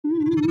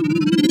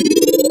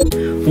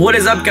What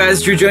is up,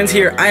 guys? Drew Jones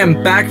here. I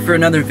am back for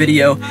another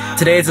video.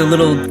 Today it's a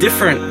little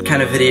different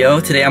kind of video.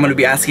 Today I'm going to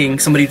be asking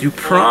somebody to do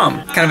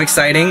prom. Kind of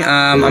exciting.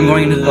 I'm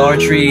going into the Dollar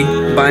Tree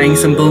buying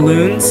some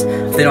balloons.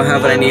 If they don't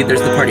have what I need, there's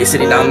the party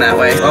sitting down that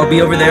way. I'll be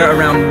over there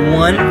around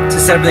 1 to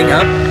set everything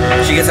up.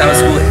 She gets out of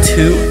school at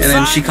 2 and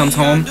then she comes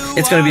home.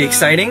 It's going to be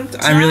exciting.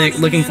 I'm really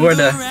looking forward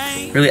to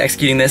really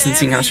executing this and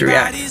seeing how she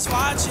reacts.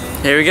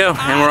 Here we go,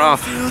 and we're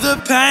off. The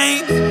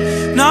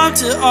pain, numb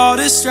to all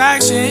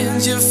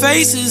distractions. Your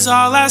face is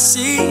all I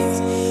see.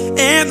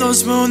 And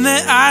those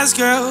moonlit eyes,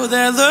 girl,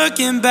 they're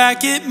looking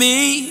back at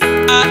me. I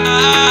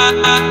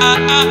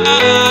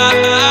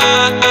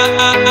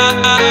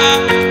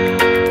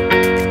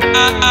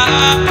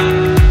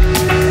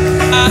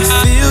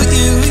feel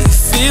you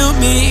feel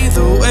me,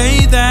 the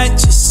way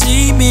that you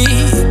see me.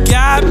 You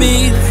got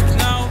me like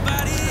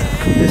nobody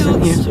else. This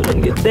in here so it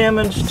doesn't get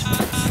damaged.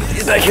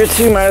 These back here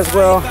too, might as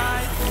well.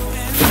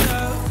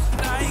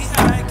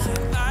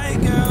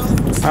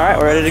 Alright,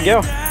 we're ready to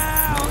go.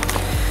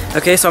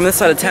 Okay, so I'm this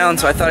side of town,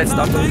 so I thought I'd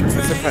stop and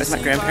surprise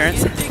my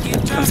grandparents.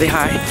 Come say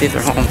hi, see if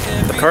they're home.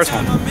 The car's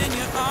home.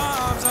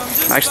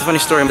 Actually, funny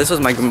story, this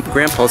was my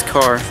grandpa's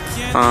car.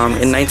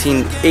 In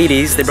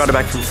 1980s, they brought it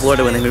back from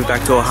Florida when they moved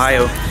back to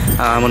Ohio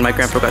when my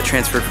grandpa got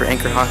transferred for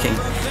anchor hawking.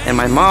 And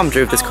my mom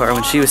drove this car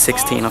when she was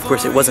 16. Of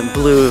course, it wasn't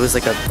blue, it was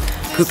like a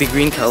poopy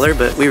green color,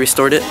 but we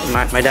restored it,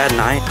 my dad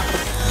and I.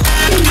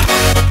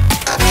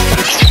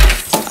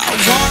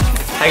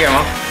 Hi,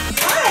 Grandma.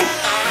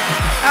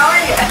 How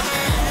are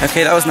you?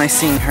 Okay, that was nice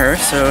seeing her,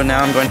 so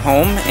now I'm going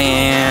home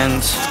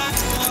and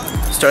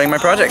starting my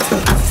project.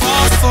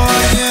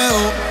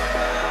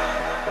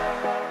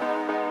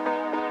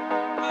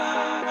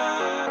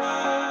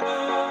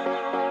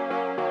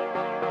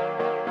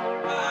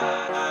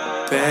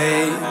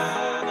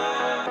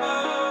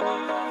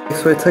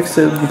 So I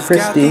texted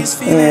Christy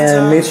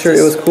and made sure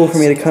it was cool for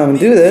me to come and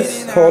do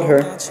this, called her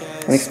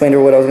and explained to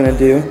her what I was going to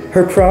do.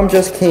 Her prom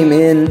just came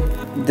in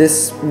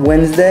this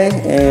Wednesday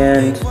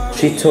and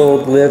she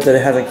told Liv that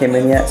it hasn't came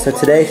in yet. So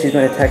today she's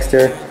going to text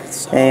her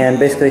and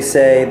basically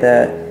say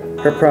that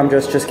her prom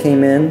dress just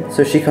came in,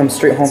 so she comes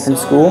straight home from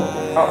school.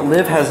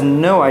 Liv has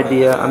no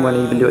idea I'm going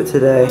to even do it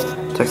today.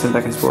 Texting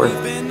back and forth,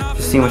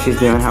 just seeing what she's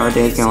doing, how her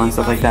day's going,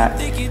 stuff like that.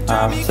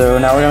 So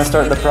now we're going to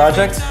start the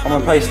project. I'm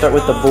going to probably start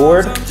with the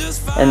board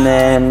and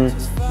then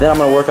I'm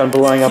going to work on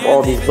blowing up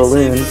all these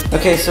balloons.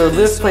 Okay, so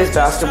Liv plays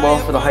basketball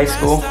for the high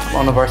school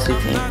on the varsity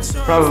team.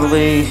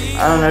 Probably,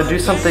 I don't know, do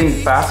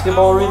something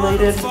basketball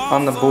related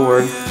on the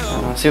board.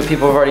 See what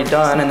people have already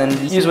done and then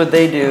use what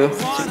they do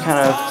to kind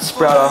of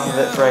sprout off of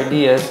it for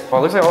ideas. Well,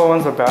 it looks like all the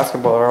ones with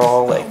basketball are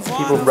all like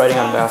people writing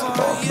on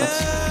basketball.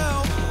 That's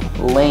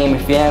lame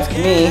if you ask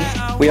me.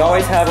 We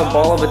always have a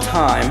ball of a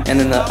time and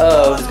then the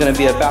O is going to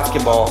be a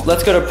basketball.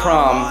 Let's go to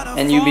prom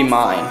and you be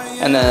mine.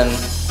 And then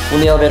when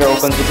the elevator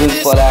opens, the balloons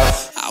flood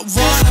out. I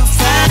wanna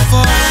fall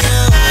for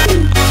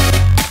you.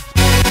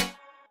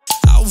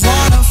 I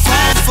wanna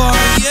fall for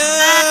you.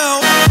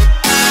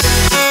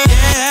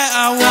 Yeah, I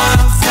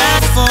wanna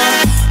fall for.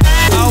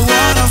 I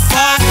wanna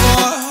fall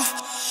for.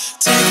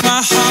 Take my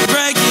heart,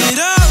 break it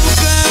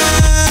open,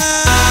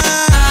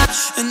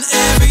 and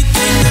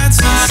everything that's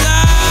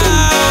inside.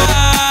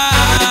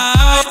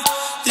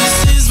 This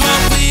is what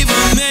we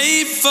were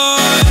made for.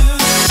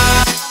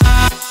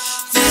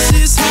 This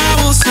is how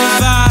we'll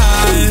survive.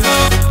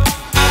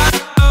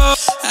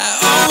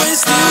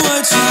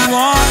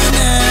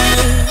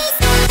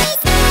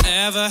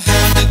 Never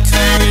had the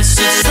courage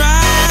to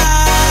try.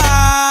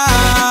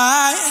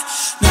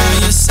 Now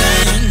you're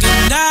saying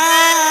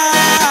goodnight.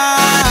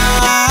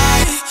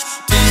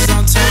 Please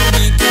don't tell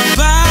me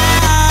goodbye.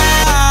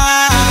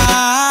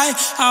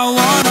 I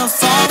wanna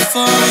fall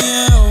for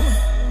you.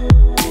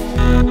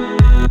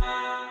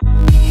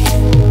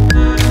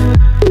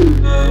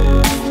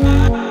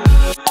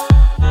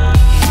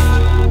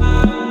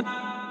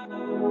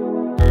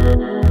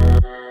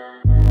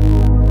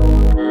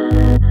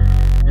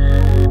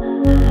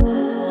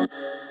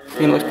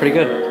 It looks pretty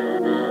good.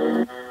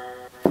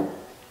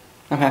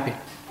 I'm happy.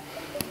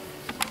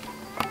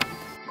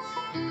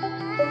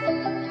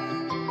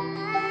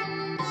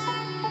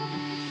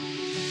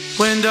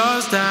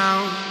 Windows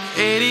down,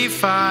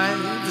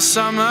 85, the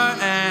summer,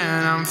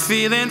 and I'm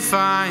feeling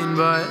fine,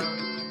 but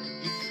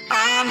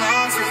I'm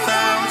lost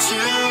without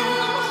you.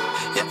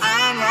 Yeah,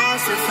 I'm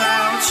lost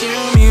without you.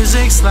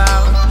 Music's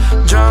loud,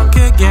 drunk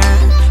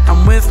again.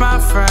 I'm with my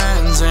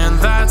friends, and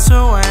that's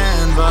a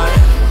win, but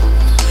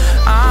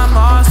I'm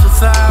lost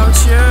without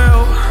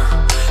you.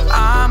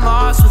 I'm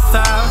lost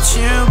without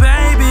you.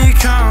 Baby,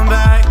 come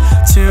back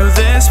to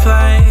this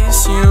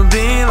place. You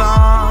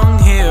belong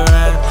here,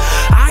 and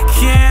I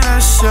can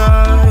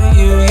assure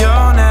you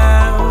you'll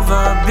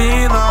never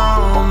be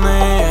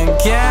lonely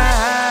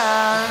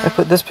again. I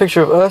put this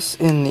picture of us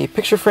in the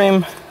picture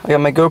frame. I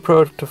got my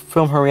GoPro to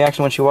film her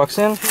reaction when she walks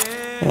in,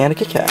 and a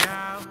Kit Kat.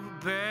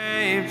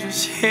 Babe,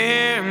 just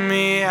hear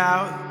me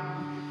out.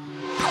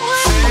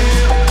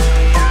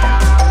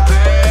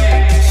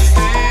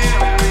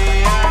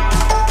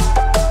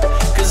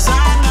 Cause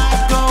I'm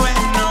not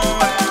going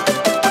nowhere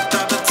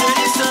without the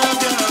taste of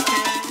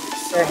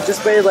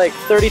just made like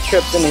 30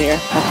 trips in here.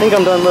 I think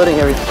I'm done loading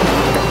everything.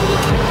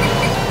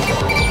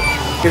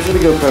 Here's where the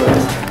GoPro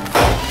is.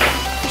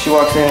 If she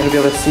walks in, you'll be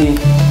able to see.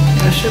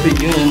 That should be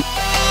good.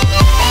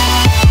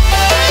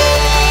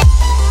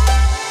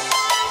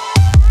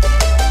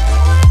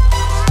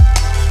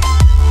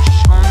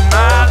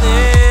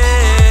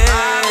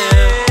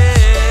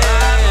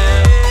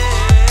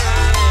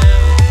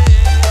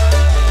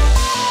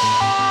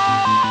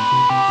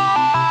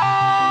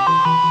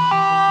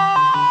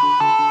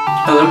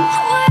 Hello?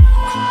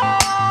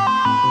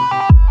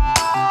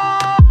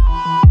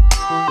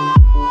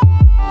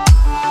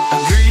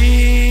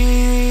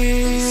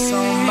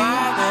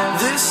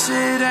 This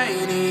shit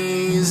ain't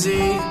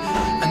easy.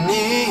 I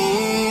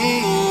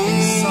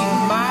need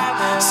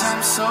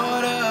some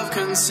sort of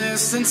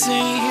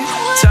consistency.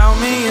 Tell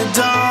me you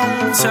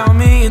don't, tell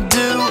me you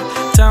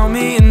do. Tell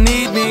me you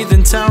need me,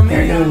 then tell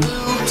me you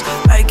lose.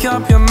 Make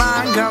up your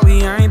mind, girl,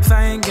 we ain't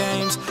playing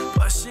games.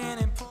 Pushing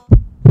and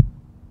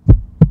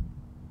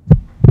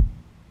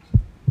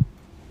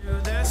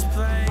this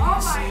place,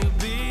 you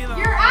belong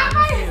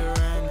here,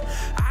 and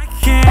I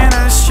can't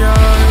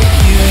assure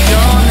you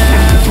you'll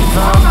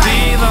never be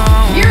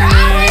lonely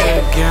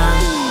again.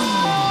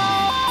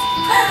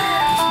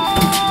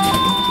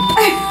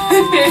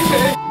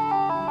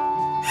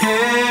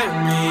 Hear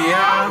me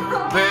out,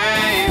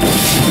 baby.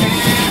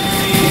 Hear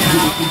me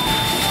out.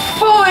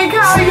 Holy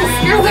cow, you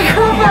scared the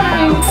crap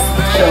out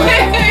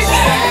of me.